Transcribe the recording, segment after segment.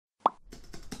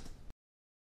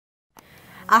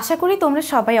আশা করি তোমরা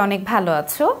সবাই অনেক ভালো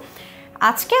আছো।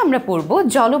 আজকে আমরা পড়ব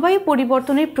জলবায়ু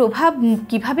পরিবর্তনের প্রভাব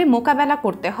কিভাবে মোকাবেলা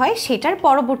করতে হয় সেটার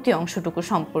পরবর্তী অংশটুকু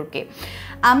সম্পর্কে।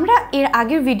 আমরা এর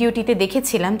আগের ভিডিওটিতে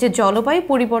দেখেছিলাম যে জলবায়ু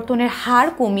পরিবর্তনের হার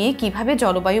কমিয়ে কিভাবে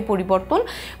জলবায়ু পরিবর্তন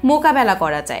মোকাবেলা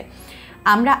করা যায়।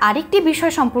 আমরা আরেকটি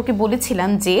বিষয় সম্পর্কে বলেছিলাম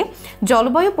যে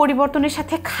জলবায়ু পরিবর্তনের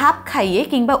সাথে খাপ খাইয়ে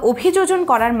কিংবা অভিযোজন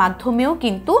করার মাধ্যমেও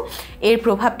কিন্তু এর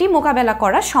প্রভাবটি মোকাবেলা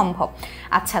করা সম্ভব।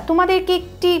 আচ্ছা, তোমাদেরকে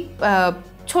একটি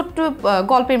ছোট্ট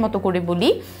গল্পের মতো করে বলি।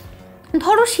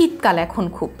 ধরো শীতকাল এখন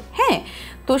খুব,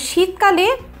 তো শীতকালে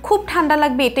খুব ঠান্ডা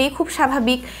লাগবে, এটাই খুব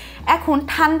স্বাভাবিক। এখন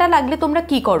ঠান্ডা লাগলে তোমরা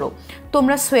কি করো?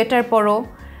 তোমরা সোয়েটার পরো,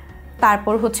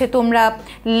 তারপর তোমরা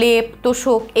লেপ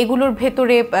তোশক এগুলোর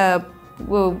ভেতরে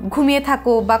ঘুমিয়ে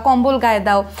থাকো বা কম্বল গায়ে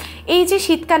দাও। এই যে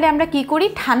শীতকালে আমরা কি করি,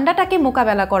 ঠান্ডাটাকে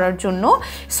মোকাবেলা করার জন্য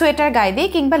সোয়েটার গায়ে দিয়ে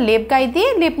কিংবা লেপ গায়ে দিয়ে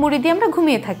লেপ মুড়ি দিয়ে আমরা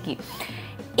ঘুমিয়ে থাকি।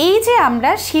 এই যে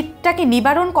আমরা শীতটাকে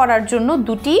নিবারণ করার জন্য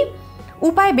দুটি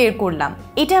উপায় বের করলাম,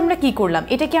 এটা আমরা কি করলাম?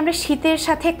 এটা কি আমরা শীতের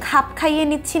সাথে খাপ খাইয়ে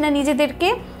নিচ্ছি না নিজেদেরকে?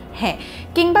 হ্যাঁ।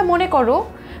 কিংবা মনে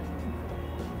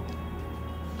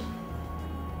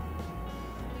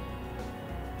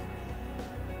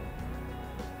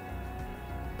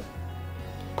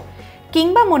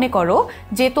করো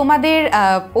যে তোমাদের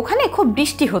ওখানে খুব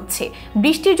বৃষ্টি হচ্ছে,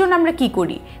 বৃষ্টির জন্য আমরা কি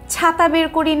করি? ছাতা বের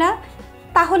করি না?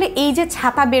 তাহলে এই যে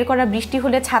ছাতা বের করা, বৃষ্টি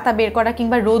হলে ছাতা বের করা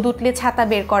কিংবা রোদ উঠলে ছাতা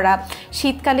বের করা,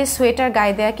 শীতকালে সোয়েটার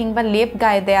গায়ে দেয়া কিংবা লেপ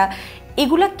গায়ে দেয়া,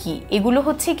 এগুলো কি? এগুলো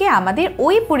হচ্ছে কি আমাদের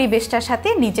ওই পরিবেশটার সাথে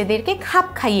নিজেদেরকে খাপ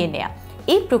খাইয়ে নেয়া।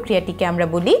 এই প্রক্রিয়াটিকে আমরা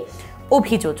বলি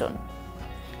অভিযোজন।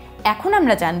 এখন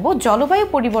আমরা জানবো জলবায়ু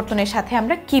পরিবর্তনের সাথে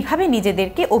আমরা কিভাবে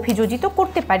নিজেদেরকে অভিযোজিত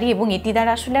করতে পারি এবং এটি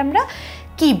দ্বারা আসলে আমরা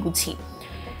কি বুঝি।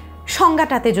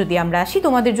 সংজ্ঞাটাতে যদি আমরা আসি,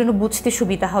 তোমাদের জন্য বুঝতে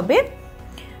সুবিধা হবে।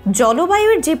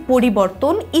 জলবায়ুর যে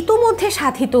পরিবর্তন ইতোমধ্যে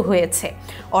সাধিত হয়েছে,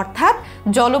 অর্থাৎ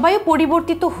জলবায়ু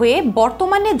পরিবর্তিত হয়ে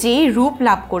বর্তমানে যেই রূপ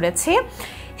লাভ করেছে,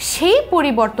 সেই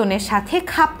পরিবর্তনের সাথে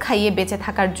খাপ খাইয়ে বেঁচে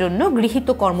থাকার জন্য গৃহীত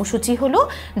কর্মসূচি হলো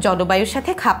জলবায়ুর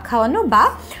সাথে খাপ খাওয়ানো বা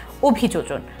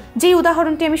অভিযোজন। যে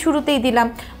উদাহরণটি আমি শুরুতেই দিলাম,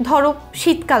 ধরো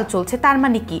শীতকাল চলছে, তার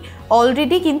মানে কি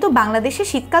অলরেডি কিন্তু বাংলাদেশে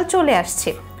শীতকাল চলে আসছে।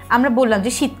 আমরা বললাম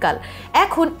যে শীতকাল,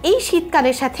 এখন এই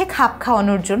শীতকালের সাথে খাপ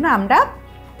খাওয়ানোর জন্য আমরা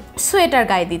সোয়েটার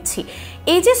গায়ে দিচ্ছি।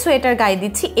 এই যে সোয়েটার গায়ে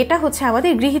দিচ্ছি, এটা হচ্ছে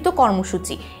আমাদের গৃহীত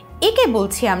কর্মসূচি। একে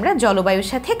বলছি আমরা জলবায়ুর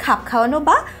সাথে খাপ খাওয়ানো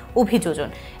বা অভিযোজন।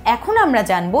 এখন আমরা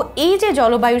জানবো এই যে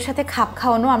জলবায়ুর সাথে খাপ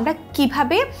খাওয়ানো আমরা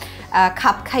কিভাবে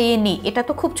খাপ খাইয়ে নিই। এটা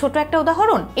তো খুব ছোট একটা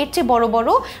উদাহরণ, এর চেয়ে বড় বড়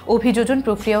অভিযোজন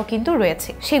প্রক্রিয়াও কিন্তু রয়েছে,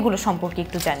 সেগুলো সম্পর্কে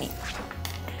একটু জানি।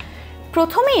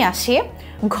 প্রথমেই আসে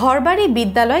ঘরবাড়ি,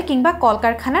 বিদ্যালয় কিংবা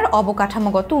কলকারখানার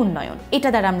অবকাঠামোগত উন্নয়ন। এটা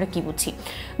দ্বারা আমরা কি বুঝি?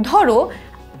 ধরো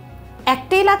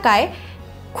একটা এলাকায়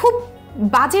খুব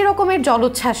বাজে রকমের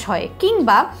জলোচ্ছ্বাস হয়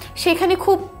কিংবা সেখানে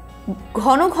খুব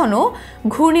ঘন ঘন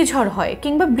ঘূর্ণিঝড় হয়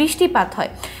কিংবা বৃষ্টিপাত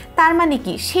হয়। তার মানে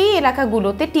কি সেই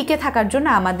এলাকাগুলোতে টিকে থাকার জন্য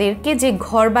আমাদেরকে যে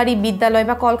ঘরবাড়ি, বিদ্যালয়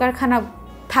বা কলকারখানা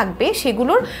থাকবে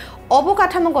সেগুলোর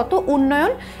অবকাঠামোগত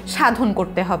উন্নয়ন সাধন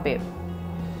করতে হবে।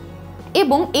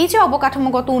 এবং এই যে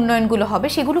অবকাঠামোগত উন্নয়নগুলো হবে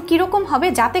সেগুলো কীরকম হবে,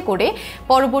 যাতে করে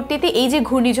পরবর্তীতে এই যে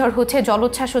ঘূর্ণিঝড় হচ্ছে,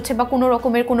 জলোচ্ছ্বাস হচ্ছে বা কোনো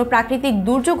রকমের কোনো প্রাকৃতিক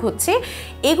দুর্যোগ হচ্ছে,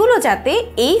 এগুলো যাতে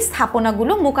এই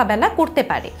স্থাপনাগুলো মোকাবেলা করতে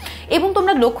পারে। এবং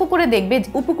তোমরা লক্ষ্য করে দেখবে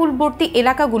উপকূলবর্তী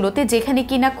এলাকাগুলোতে যেখানে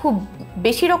কিনা খুব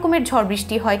বেশি রকমের ঝড়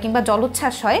বৃষ্টি হয় কিংবা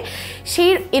জলোচ্ছ্বাস হয়, সেই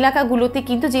এলাকাগুলোতে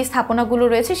কিন্তু যে স্থাপনাগুলো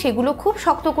রয়েছে সেগুলো খুব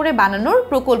শক্ত করে বানানোর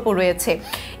প্রকল্প রয়েছে।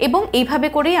 এবং এইভাবে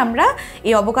করেই আমরা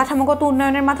এই অবকাঠামোগত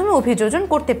উন্নয়নের মাধ্যমে অভিযোজন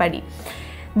করতে পারি।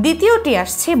 দ্বিতীয়টি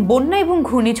আসছে বন্যা এবং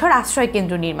ঘূর্ণিঝড় আশ্রয়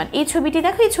কেন্দ্র নির্মাণ। এই ছবিটি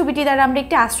দেখো, এই ছবিটি দ্বারা আমরা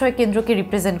একটি আশ্রয় কেন্দ্রকে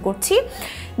রিপ্রেজেন্ট করছি।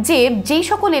 যেই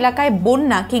সকল এলাকায়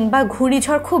বন্যা কিংবা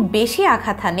ঘূর্ণিঝড় খুব বেশি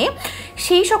আঘাত হানে,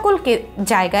 সেই সকল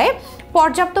জায়গায়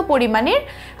পর্যাপ্ত পরিমাণের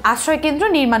আশ্রয়কেন্দ্র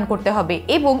নির্মাণ করতে হবে।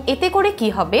 এবং এতে করে কি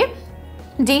হবে,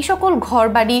 যেই সকল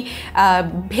ঘরবাড়ি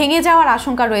ভেঙে যাওয়ার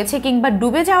আশঙ্কা রয়েছে কিংবা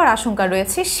ডুবে যাওয়ার আশঙ্কা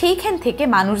রয়েছে, সেইখান থেকে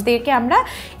মানুষদেরকে আমরা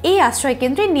এই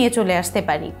আশ্রয়কেন্দ্রে নিয়ে চলে আসতে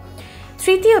পারি।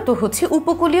 তৃতীয়ত হচ্ছে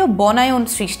উপকূলীয় বনায়ন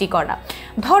সৃষ্টি করা।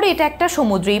 ধর এটা একটা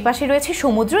সমুদ্র, এই পাশে রয়েছে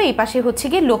সমুদ্র, এই পাশে হচ্ছে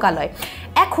গিয়ে লোকালয়।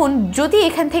 এখন যদি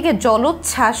এখান থেকে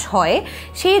জলোচ্ছ্বাস হয়,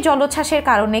 সেই জলোচ্ছ্বাসের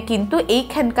কারণে কিন্তু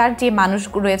এইখানকার যে মানুষ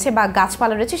রয়েছে বা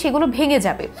গাছপালা রয়েছে সেগুলো ভেঙে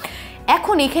যাবে।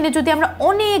 এখন এখানে যদি আমরা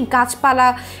অনেক গাছপালা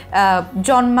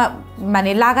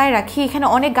লাগায় রাখি, এখানে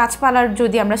অনেক গাছপালার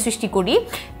যদি আমরা সৃষ্টি করি,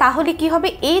 তাহলে কি হবে,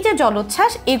 এই যে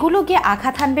জলোচ্ছ্বাস এগুলো গিয়ে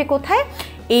আঘাত হানবে কোথায়?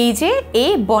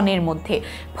 এই বনের মধ্যে।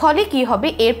 ফলে কি হবে,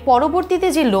 এর পরবর্তীতে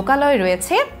যে লোকালয়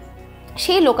রয়েছে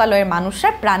সেই লোকালয়ের মানুষরা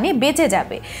প্রাণে বেঁচে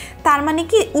যাবে। তার মানে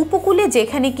কি উপকূলে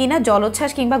যেখানে কিনা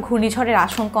জলোচ্ছ্বাস কিংবা ঘূর্ণিঝড়ের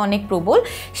আশঙ্কা অনেক প্রবল,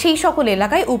 সেই সকল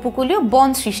এলাকায় উপকূলীয় বন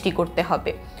সৃষ্টি করতে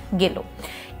হবে। গেল।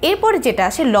 এরপরে যেটা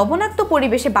আসে লবণাক্ত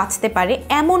পরিবেশে বাঁচতে পারে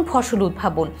এমন ফসল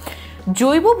উদ্ভাবন।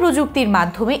 জৈব প্রযুক্তির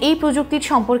মাধ্যমে, এই প্রযুক্তির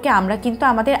সম্পর্কে আমরা কিন্তু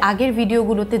আমাদের আগের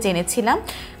ভিডিওগুলোতে জেনেছিলাম,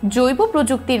 জৈব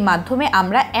প্রযুক্তির মাধ্যমে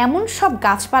আমরা এমন সব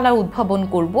গাছপালা উদ্ভাবন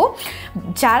করব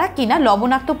যারা কিনা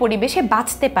লবণাক্ত পরিবেশে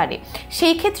বাঁচতে পারে।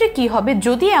 সেই ক্ষেত্রে কি হবে,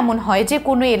 যদি এমন হয় যে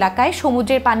কোনো এলাকায়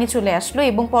সমুদ্রের পানি চলে আসলো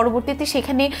এবং পরবর্তীতে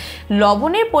সেখানে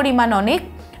লবণের পরিমাণ অনেক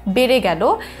বেড়ে গেল,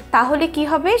 তাহলে কি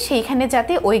হবে, সেইখানে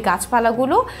যাতে ওই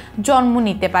গাছপালাগুলো জন্ম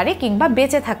নিতে পারে কিংবা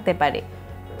বেঁচে থাকতে পারে।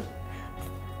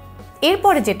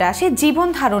 এরপরে যেটা আসে জীবন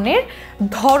ধারণের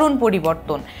ধরন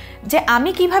পরিবর্তন, যে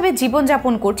আমি কিভাবে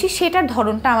জীবনযাপন করছি সেটার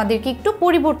ধরনটা আমাদেরকে একটু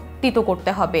পরিবর্তিত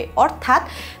করতে হবে। অর্থাৎ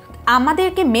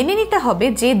আমাদেরকে মেনে নিতে হবে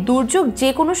যে দুর্যোগ যে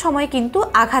কোনো সময় কিন্তু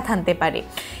আঘাত হানতে পারে।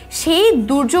 সেই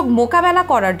দুর্যোগ মোকাবেলা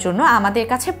করার জন্য আমাদের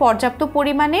কাছে পর্যাপ্ত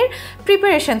পরিমাণের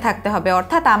প্রিপারেশন থাকতে হবে,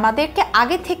 অর্থাৎ আমাদেরকে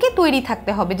আগে থেকে তৈরি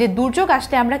থাকতে হবে যে দুর্যোগ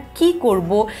আসলে আমরা কি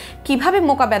করব, কিভাবে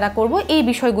মোকাবেলা করব, এই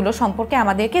বিষয়গুলো সম্পর্কে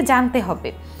আমাদেরকে জানতে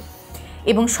হবে।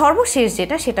 এবং সর্বশেষ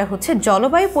যেটা, সেটা হচ্ছে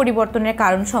জলবায়ু পরিবর্তনের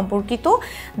কারণ সম্পর্কিত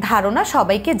ধারণা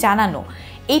সবাইকে জানানো।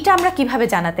 এইটা আমরা কিভাবে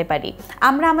জানাতে পারি?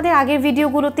 আমরা আমাদের আগের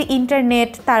ভিডিওগুলোতে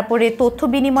ইন্টারনেট, তারপরে তথ্য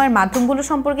বিনিময়ের মাধ্যমগুলো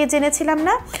সম্পর্কে জেনেছিলাম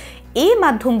না? এই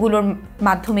মাধ্যমগুলোর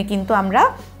মাধ্যমে কিন্তু আমরা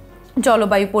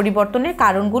জলবায়ু পরিবর্তনের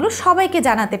কারণগুলো সবাইকে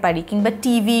জানাতে পারি, কিংবা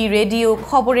টিভি, রেডিও,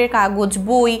 খবরের কাগজ,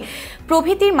 বই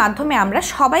প্রভৃতির মাধ্যমে আমরা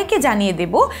সবাইকে জানিয়ে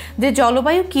দেব যে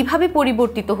জলবায়ু কিভাবে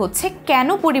পরিবর্তিত হচ্ছে, কেন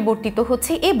পরিবর্তিত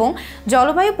হচ্ছে, এবং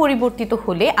জলবায়ু পরিবর্তিত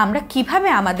হলে আমরা কিভাবে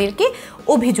আমাদেরকে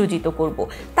অভিযোজিত করব।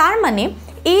 তার মানে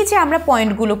এই যে আমরা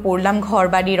পয়েন্টগুলো পড়লাম,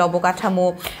 ঘরবাড়ির অবকাঠামো,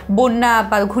 বন্যা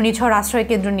বা ঘূর্ণিঝড়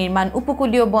আশ্রয়কেন্দ্র নির্মাণ,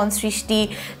 উপকূলীয় বন সৃষ্টি,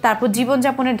 তারপর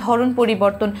জীবনযাপনের ধরন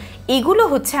পরিবর্তন, এগুলো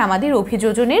হচ্ছে আমাদের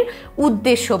অভিযোজনের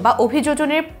উদ্দেশ্য বা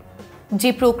অভিযোজনের যে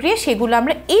প্রক্রিয়া, সেগুলো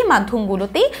আমরা এই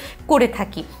মাধ্যমগুলোতেই করে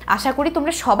থাকি। আশা করি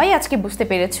তোমরা সবাই আজকে বুঝতে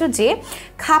পেরেছো যে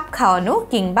খাপ খাওয়ানো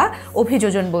কিংবা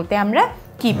অভিযোজন বলতে আমরা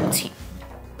কি বুঝি।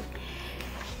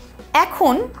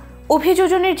 এখন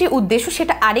অভিযোজনের যে উদ্দেশ্য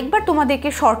সেটা আরেকবার তোমাদেরকে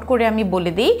শর্ট করে আমি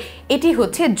বলে দিই। এটি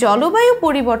হচ্ছে জলবায়ু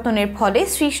পরিবর্তনের ফলে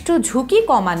সৃষ্ট ঝুঁকি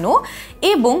কমানো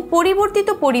এবং পরিবর্তিত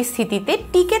পরিস্থিতিতে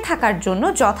টিকে থাকার জন্য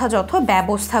যথাযথ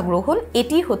ব্যবস্থা গ্রহণ।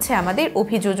 এটি হচ্ছে আমাদের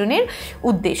অভিযোজনের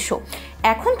উদ্দেশ্য।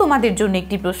 এখন তোমাদের জন্য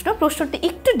একটি প্রশ্নটি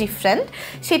একটু ডিফারেন্ট।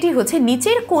 সেটি হচ্ছে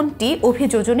নিচের কোনটি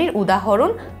অভিযোজনের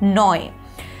উদাহরণ নয়?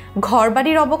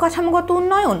 ঘরবাড়ির অবকাঠামোগত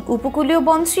উন্নয়ন, উপকূলীয়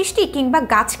বন সৃষ্টি কিংবা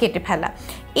গাছ কেটে ফেলা।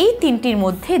 এই তিনটির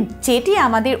মধ্যে যেটি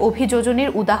আমাদের অভিযোজনের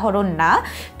উদাহরণ না,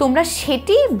 তোমরা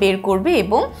সেটি বের করবে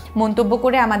এবং মন্তব্য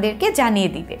করে আমাদেরকে জানিয়ে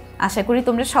দিবে। আশা করি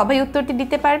তোমরা সবাই উত্তরটি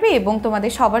দিতে পারবে এবং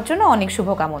তোমাদের সবার জন্য অনেক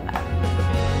শুভকামনা।